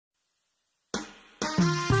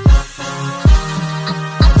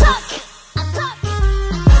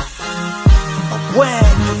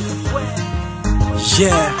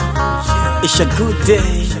Yeah, it's a good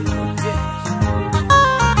day.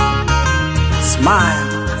 Smile,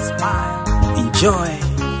 enjoy,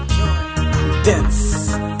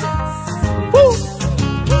 dance. Woo!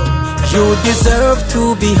 You deserve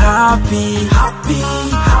to be happy.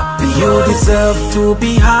 You deserve to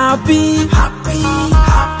be happy.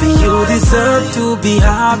 You deserve to be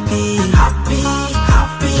happy.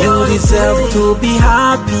 You deserve to be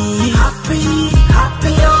happy.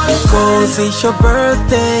 Because it's your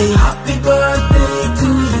birthday. Happy birthday to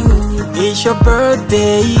you. It's your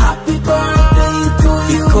birthday. Happy birthday to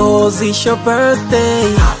you. Because it's your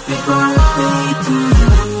birthday. Happy birthday to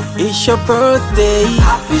you. It's your birthday.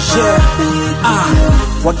 Happy birthday to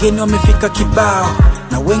you. Wageni wamefika kibao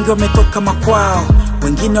na wengi wametoka makwao,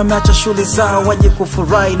 wengine wameacha shule zao waje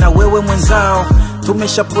kufurahi na wewe mwenzao.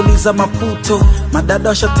 Tumeshapuliza maputo, madada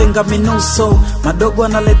washatenga minuso, madogo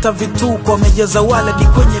analeta vituko, wamejaza wallet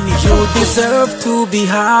kwenye mifuko. You deserve to be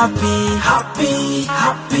happy.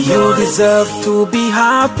 You deserve to be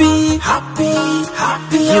happy.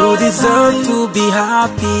 You deserve to be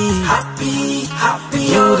happy.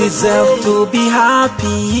 You deserve to be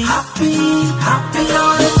happy.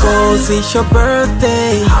 Because it's your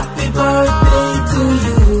birthday. Happy birthday to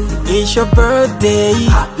you. It's your birthday.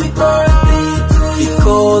 Happy birthday to you.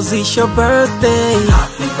 Because it's your birthday.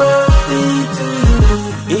 Happy birthday to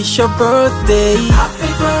you. It's your birthday. Happy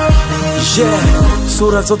birthday to you.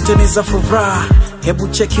 Sura zote ni za furaha, hebu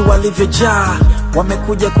cheki walivyojaa.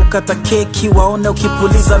 Wamekuja kukata keki, waone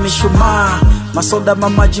ukipuliza mishumaa. Masoda,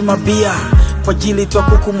 mamaji, mabia kwa ajili tu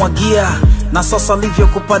kukumwagia, na sasa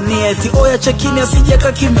alivyokupania eti oya chekini asije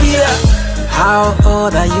kakimbia. How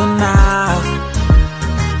old are you now?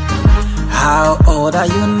 How old are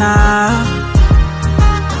you now?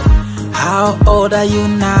 How old are you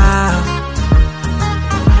now?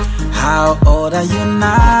 How old are you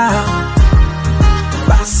now?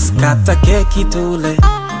 Bas kata keki tule,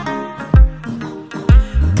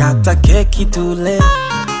 kata keki tule,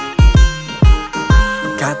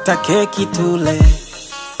 kata keki tule,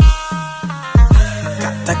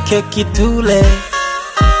 kata keki tule.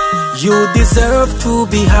 You deserve to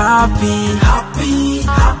be happy.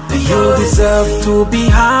 You deserve to be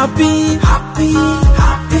happy.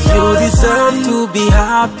 You deserve to be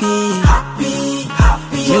happy.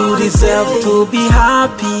 You deserve to be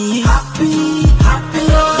happy.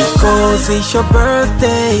 Because it's your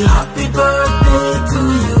birthday. Happy birthday to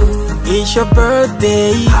you. It's your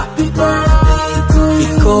birthday. Happy birthday to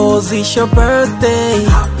you. Because it's your birthday.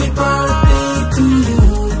 Happy birthday to you.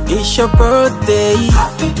 It's your birthday.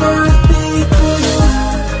 Happy birthday to you.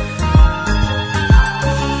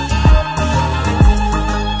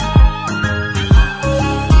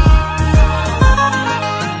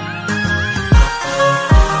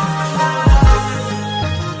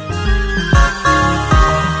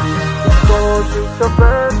 Because it's your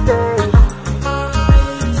birthday.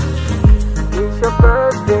 It's your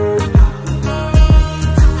birthday.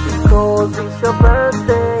 Because it's your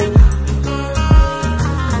birthday.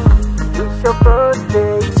 It's your birthday.